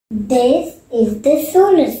This is the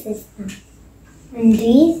solar system, and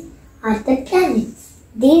these are the planets.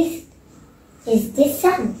 This is the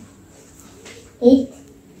sun. It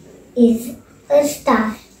is a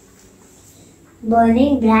star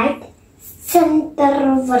burning bright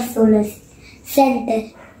center of our solar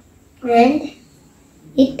center, and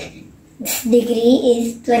its degree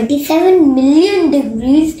is 27 million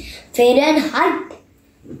degrees Fahrenheit,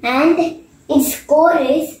 and its core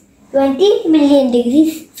is 20 million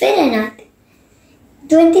degrees Fahrenheit.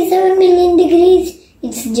 27 million degrees,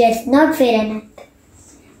 it's just not Fahrenheit.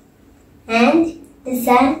 And the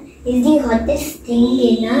sun is the hottest thing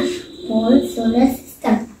in our whole solar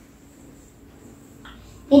system.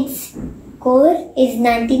 Its core is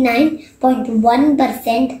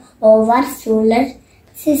 99.1% of our solar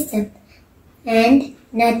system. And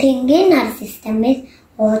nothing in our system is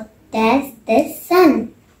hot as the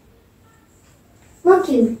sun.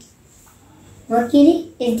 Mercury.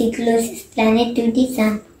 Mercury is the closest planet to the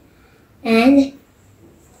sun, and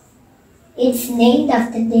it's named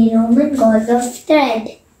after the Roman god of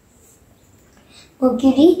trade.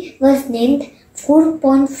 Mercury was named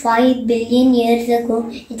 4.5 billion years ago.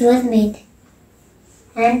 It was made,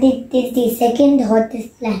 and it is the second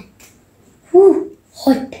hottest planet.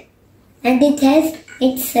 Hot! And its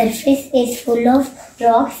surface is full of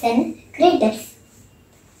rocks and craters.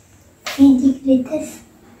 See the craters?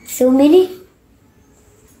 So many.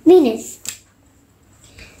 Venus.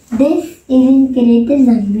 This isn't craters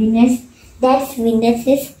on Venus. That's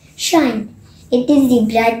Venus's shine. It is the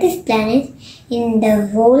brightest planet in the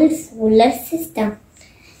whole solar system,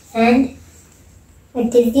 and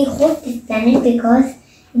it is the hottest planet because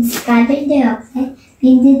its carbon dioxide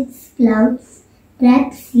and its clouds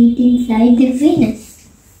traps heat inside the Venus,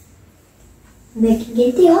 making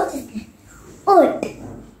it the hottest planet.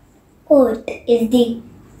 Earth is the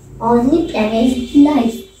only planet with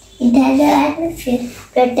life. It has an atmosphere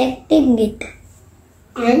protecting it,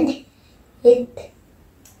 and it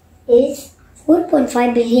is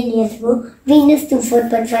 4.5 billion years ago. Venus to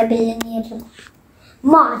 4.5 billion years ago.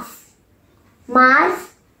 Mars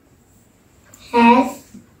has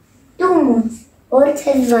 2 moons. Earth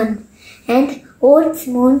has 1, and Earth's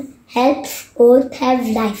moon helps Earth have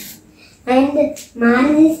life. And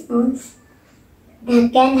Mars's moon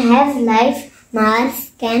can have life.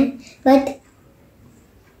 Mars can, but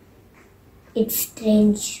it's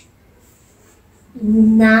strange.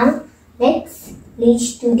 Now let's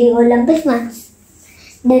reach to the Olympus Mountains,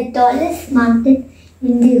 the tallest mountain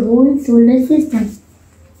in the whole solar system.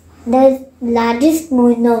 The largest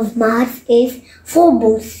moon of Mars is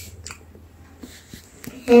Phobos,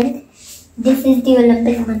 and this is the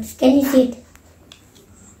Olympus Mountains. Can you see it?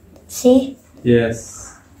 See?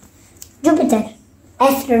 Yes. Jupiter,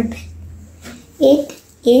 asteroid belt. It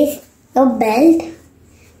is a belt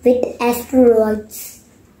with asteroids.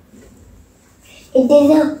 It is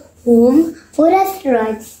a home for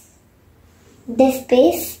asteroids. The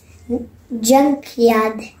space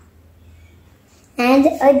junkyard. And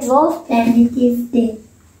a dwarf planet is there.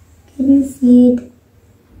 Can you see it?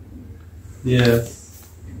 Yes.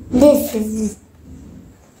 This is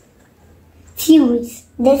Ceres.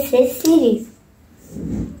 This is Ceres,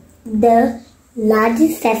 the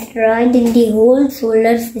largest asteroid in the whole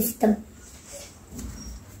solar system.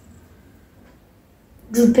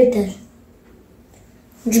 Jupiter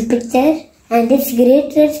and its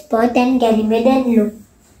great red spot and Ganymede and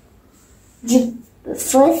Io.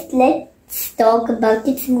 First, let's talk about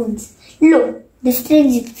its moons. Io, the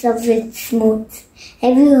strangest of its moons.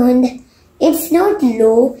 Have you heard? It's not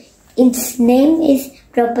Io. Its name is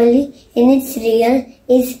properly, in its real,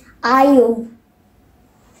 is Io.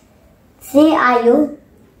 Say Io.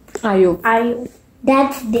 Io.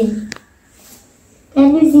 That's the name.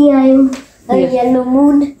 Can you see Io? A yellow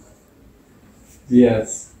moon.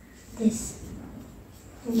 Yes. This.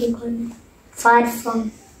 Far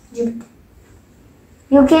from Jupiter.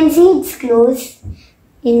 You can see it's close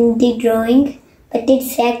in the drawing, but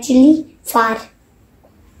it's actually far.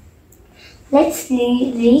 Let's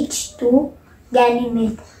reach to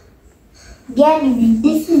Ganymede.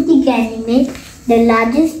 This is the Ganymede, the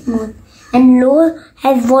largest moon, and Io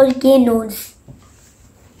has volcanoes.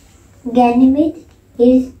 Ganymede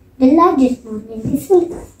is the largest moon in the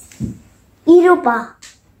solar system. Europa.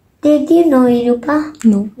 Did you know Europa?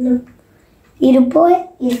 No. Europa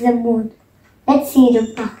is the moon. That's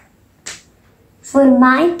Europa. For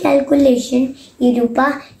my calculation,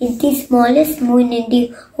 Europa is the smallest moon in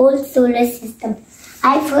the whole solar system.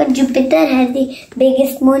 I've heard Jupiter has the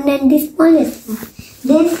biggest moon and the smallest moon.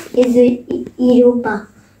 This is Europa.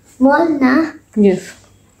 Small, na? Yes.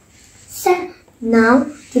 So, now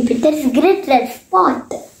Jupiter's great red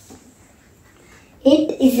spot.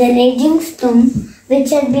 It is a raging storm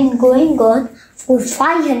which has been going on for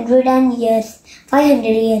 500 years.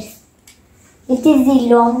 It is the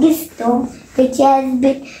longest storm which has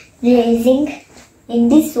been raging in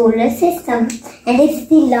the solar system, and it's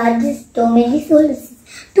the largest storm in the solar system.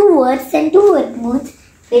 2 Earths and 2 Earth moons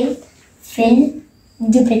will fill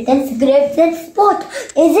Jupiter's great red spot.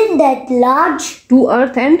 Isn't that large? 2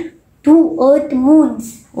 Earth and 2 Earth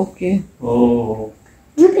moons. okay. Oh.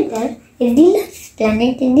 Jupiter is the largest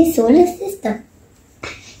planet in the solar system.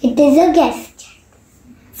 It is a gas giant.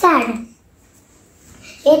 Saturn.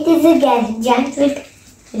 It is a gas giant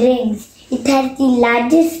with rings. It has the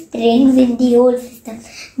largest rings in the whole system.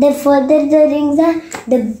 The further the rings are,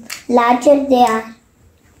 the larger they are.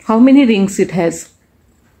 How many rings it has?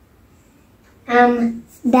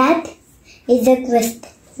 That is a question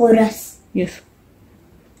for us. Yes.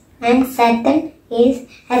 And Saturn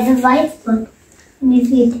has a white spot.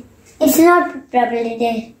 It's not properly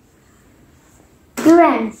there.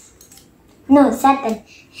 Uranus. No, Saturn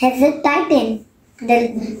has a Titan,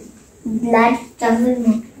 the large travel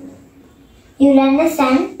moon. Uranus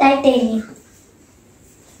and Titania.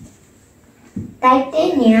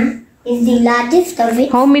 Titania is the largest of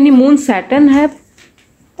it. How many moons Saturn have?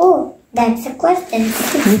 Oh, that's a question.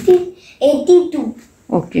 82.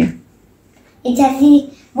 Okay. It has the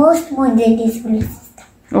most moons in the solar system.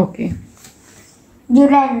 Okay.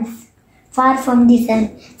 Uranus, far from the sun,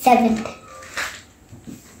 7th.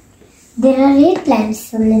 There are 8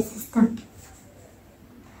 planets in the solar system.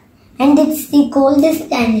 And it's the coldest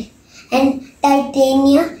planet. And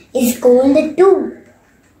Titania is cold too.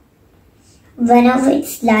 One of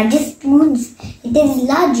its largest moons. It is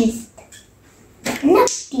largest.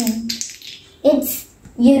 Neptune. It's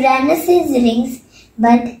Uranus's rings,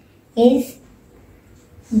 but is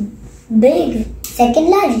big, second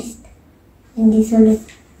largest in the solar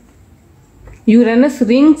system. Uranus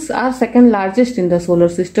rings are second largest in the solar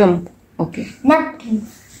system. Okay. Neptune.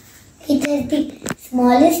 It has the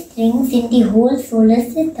smallest rings in the whole solar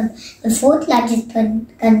system. The 4th largest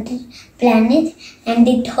planet and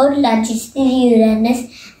the 3rd largest is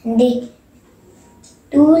Uranus, and the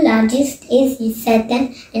 2 largest is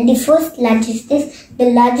Saturn, and the 1st largest is the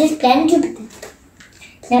largest planet Jupiter.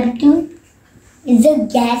 Neptune is a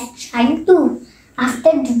gas giant too.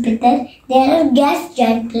 After Jupiter, there are gas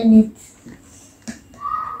giant planets.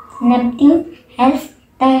 Neptune has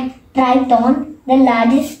Triton, the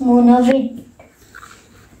largest moon of it.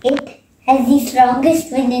 It has the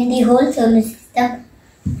strongest wind in the whole solar system,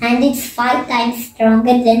 and it's 5 times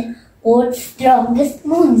stronger than Earth's strongest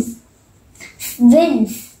moons.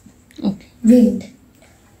 Winds. Okay. Wind.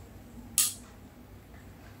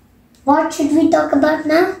 What should we talk about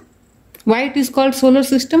now? Why it is called solar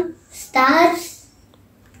system? Stars.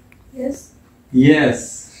 Yes.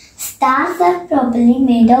 Yes. Stars are probably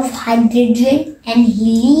made of hydrogen and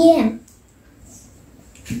helium.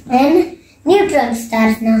 And neutron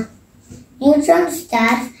stars now. Neutron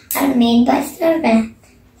stars are made by star collapse.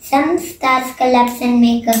 Some stars collapse and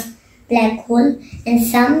make a black hole, and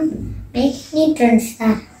some make neutron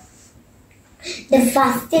star. The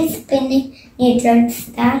fastest spinning neutron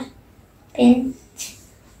star spins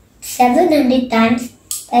 700 times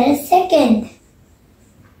per second.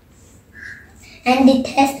 And it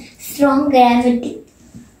has strong gravity.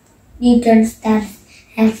 Neutron stars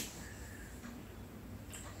have.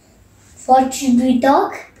 What should we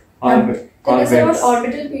talk? Orbit. Tell us about Orbits.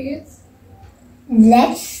 orbital periods.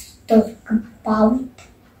 Let's talk about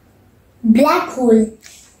black holes.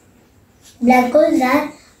 Black holes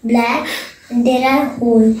are black and there are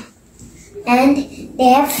holes. And they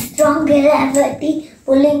have strong gravity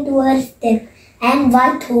pulling towards them. And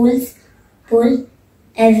white holes pull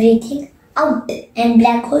everything out. And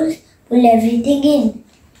black holes pull everything in.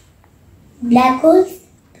 Black holes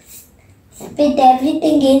spit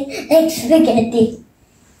everything in like spaghetti.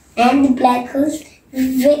 And the black holes,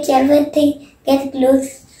 whichever thing gets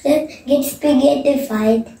closer, gets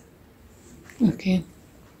spaghettified. Okay.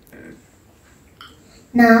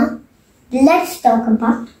 Now, let's talk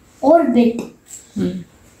about orbit.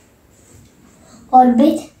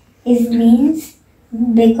 Orbit means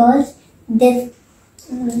because the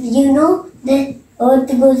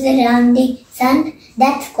Earth goes around the sun.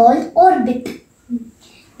 That's called orbit.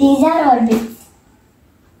 These are orbits.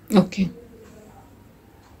 Okay.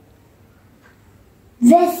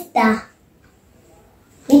 Vesta.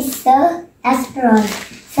 It's the asteroid.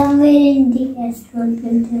 Somewhere in the asteroid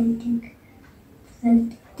belt, I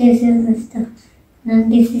think. This is Vesta.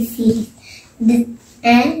 And this is Ceres.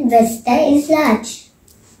 And Vesta is large.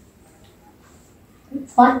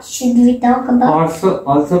 What should we talk about?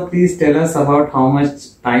 Also, please tell us about how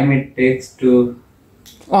much time it takes to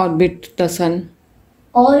orbit the sun.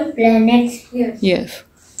 All planets. Yes. Yes.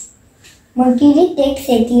 Mercury takes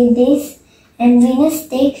 80 days and Venus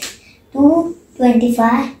takes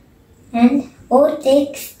 225 and Earth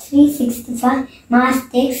takes 365, Mars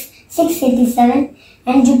takes 687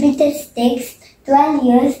 and Jupiter takes 12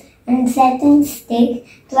 years and Saturn takes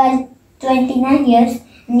 29 years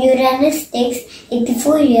and Uranus takes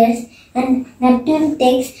 84 years and Neptune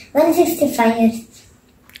takes 165 years.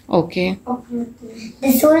 Okay.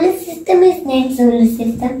 The solar system is named solar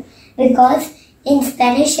system because in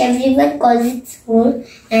Spanish everyone calls it sol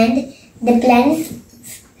and the planets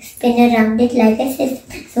spin around it like a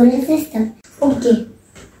system, solar system. Okay.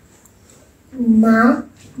 Now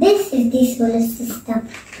this is the solar system.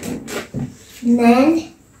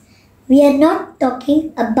 And we are not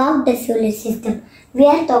talking about the solar system. We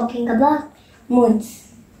are talking about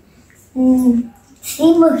moons.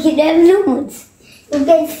 See, Mercury have no moons. You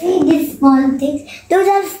can see these small things. Those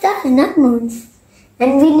are stars, not moons.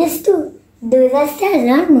 And Venus too. Those are stars,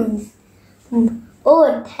 not moons.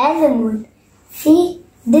 Earth has a moon. See,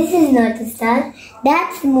 this is not a star.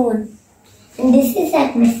 That's moon. And this is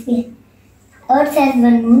atmosphere. Earth has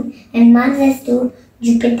one moon and Mars has two.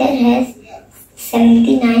 Jupiter has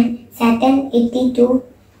 79, Saturn 82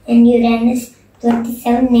 and Uranus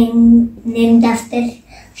 27 named after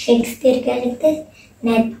Shakespeare characters.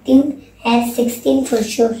 Neptune has 16 for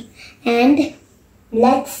sure. And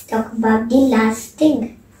let's talk about the last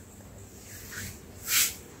thing.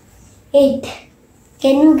 8.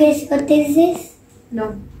 Can you guess what this is?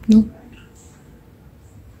 No. No.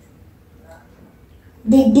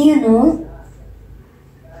 Did you know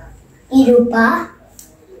Europa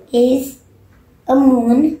is a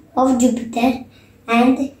moon of Jupiter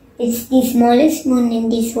and it's the smallest moon in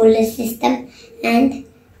the solar system and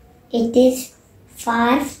it is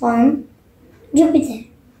far from Jupiter.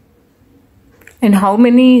 And how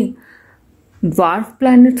many dwarf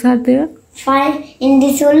planets are there? 5 in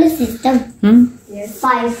the solar system. Yes.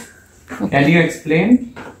 5. Can you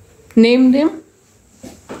explain? Name them.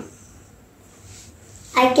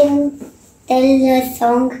 I can tell the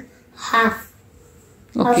song half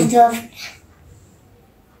Okay. of the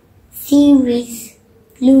Ceres,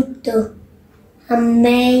 Pluto,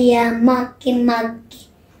 Haumea, Maki,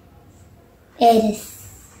 Eris.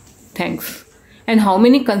 Thanks. And how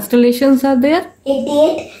many constellations are there?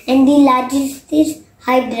 88 and the largest is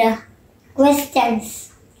Hydra.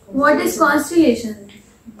 Questions. What is constellation?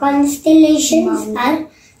 Constellations are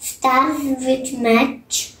stars which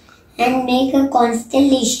match and make a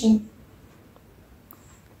constellation.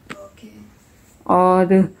 Okay. Or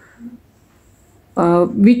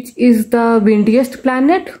which is the windiest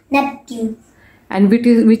planet? Neptune, And which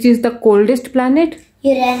is the coldest planet?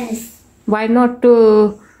 Uranus. Why not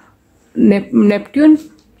Neptune?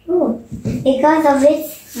 Oh, because of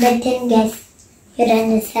its methane gas,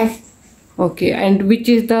 Uranus has. Okay. And which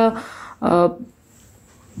is the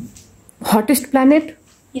hottest planet?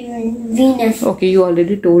 Venus. Okay, you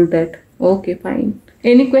already told that. Okay, fine.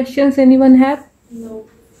 Any questions anyone have? No.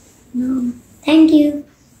 Thank you.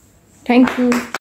 Thank you.